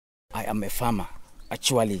I am a farmer.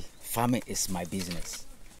 Actually, farming is my business.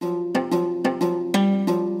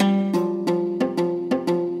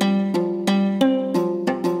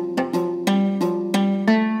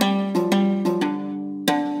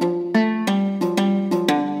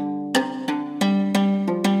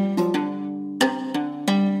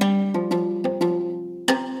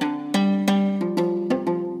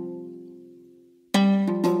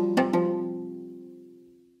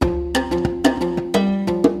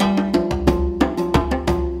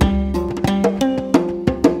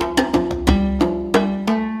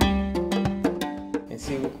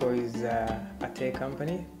 Insingo is a tech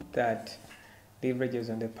company that leverages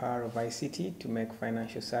on the power of ICT to make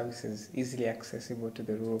financial services easily accessible to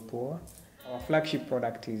the rural poor. Our flagship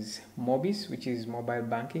product is Mobis, which is mobile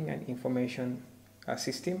banking and information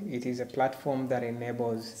system. It is a platform that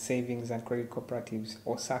enables savings and credit cooperatives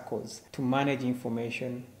or SACCOs to manage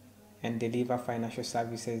information and deliver financial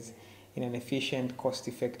services in an efficient,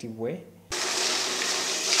 cost-effective way.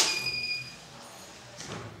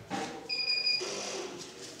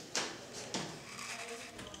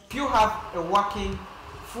 If you have a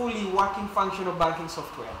fully working functional banking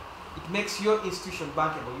software, it makes your institution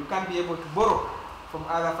bankable. You can be able to borrow from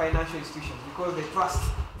other financial institutions because they trust.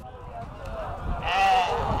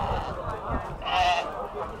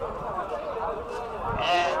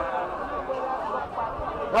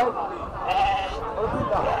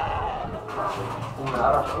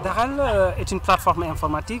 Daral est une plateforme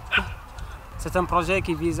informatique. C'est un projet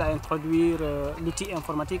qui vise à introduire l'outil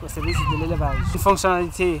informatique au service de l'élevage. Une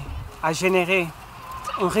fonctionnalité à générer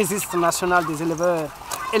un registre national des éleveurs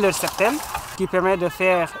et leurs certaines qui permet de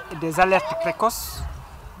faire des alertes précoces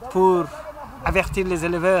pour avertir les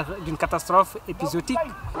éleveurs d'une catastrophe épisodique.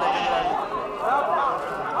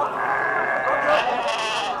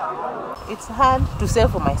 It's hard to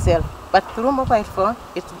save for myself, but through mobile phone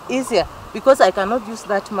it's easier because I cannot use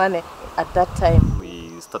that money at that time.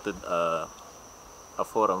 We started a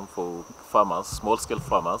forum for farmers, small-scale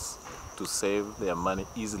farmers, to save their money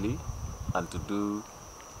easily and to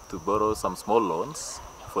borrow some small loans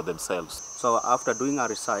for themselves. So after doing our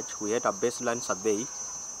research, we had a baseline survey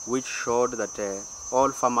which showed that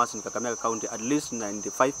all farmers in Kakamega County, at least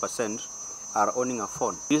 95%, are owning a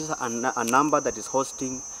phone. This is a number that is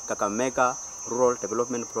hosting Kakamega Rural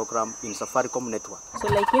Development Program in Safaricom network. So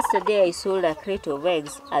like yesterday I sold a crate of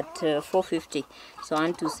eggs at 450. So I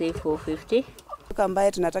want to save 450.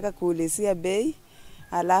 Ambaye tunataka kuulizia bei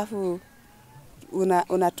alafu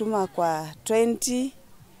unatuma kwa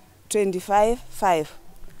 20-25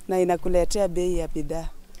 na inakuletea bei ya bidhaa.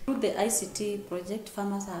 Through the ICT project,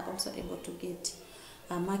 farmers are also able to get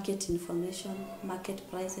market information, market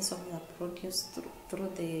prices of their produce through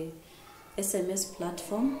the SMS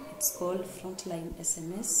platform. It's called Frontline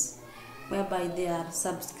SMS, whereby they are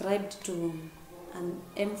subscribed to an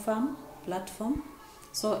mFarm platform.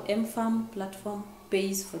 So mFarm platform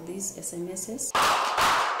pays for these SMSs.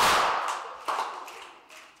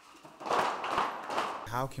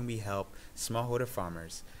 How can we help smallholder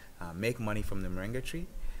farmers make money from the moringa tree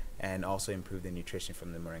and also improve the nutrition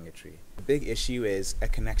from the moringa tree? The big issue is a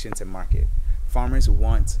connection to market. Farmers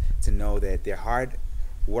want to know that their hard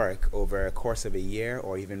work over a course of a year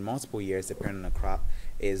or even multiple years, depending on the crop,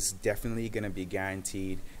 is definitely going to be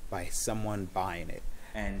guaranteed by someone buying it.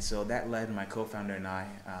 And so that led my co-founder and I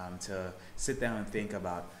to sit down and think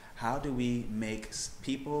about how do we make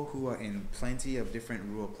people who are in plenty of different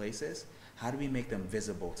rural places, how do we make them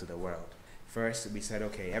visible to the world? First, we said,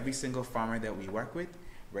 okay, every single farmer that we work with,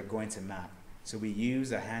 we're going to map. So we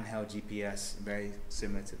use a handheld GPS very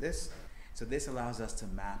similar to this. So this allows us to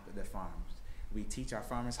map the farms. We teach our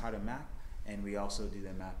farmers how to map, and we also do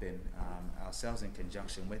the mapping ourselves in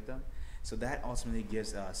conjunction with them. So that ultimately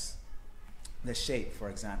gives us the shape, for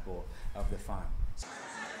example, of the farm.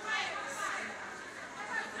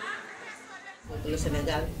 Le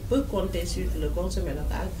Sénégal peut compter sur le consommé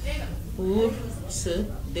local pour se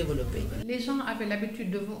développer. Les gens avaient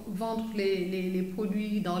l'habitude de vendre les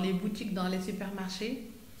produits dans les boutiques, dans les supermarchés,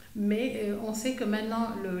 mais on sait que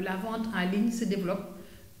maintenant la vente en ligne se développe.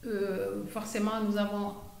 Forcément, nous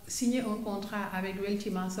avons signé un contrat avec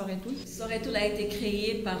l'Ultima Soretul. Soretul a été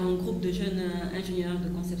créé par un groupe de jeunes ingénieurs de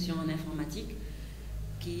conception en informatique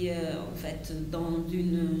qui, en fait, dans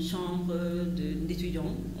une chambre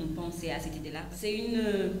d'étudiants, ont pensé à cette idée-là. C'est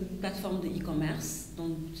une plateforme de e-commerce.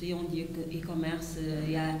 Donc, si on dit que e-commerce,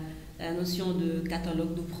 il y a la notion de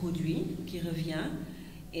catalogue de produits qui revient.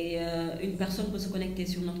 Et une personne peut se connecter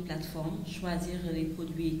sur notre plateforme, choisir les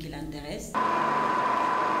produits qui l'intéressent.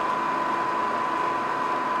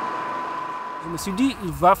 Je me suis dit,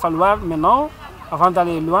 il va falloir maintenant, avant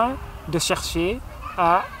d'aller loin, de chercher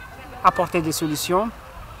à apporter des solutions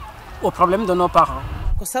aux problèmes de nos parents.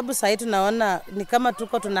 Kwa sababu sasa tunaona ni kama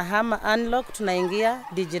tuko tunahama analog tunaingia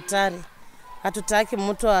digitali. Hatutaki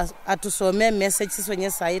mtu atusomee message sisi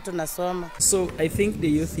wenyewe sasa tunasoma. So I think the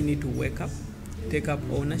youth need to wake up, take up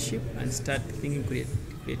ownership and start thinking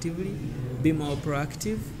creatively, be more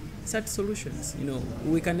proactive, start solutions. You know,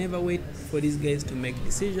 we can never wait for these guys to make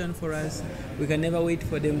decisions for us. We can never wait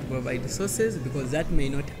for them to provide resources because that may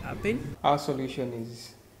not happen. Our solution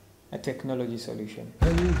is a technology solution.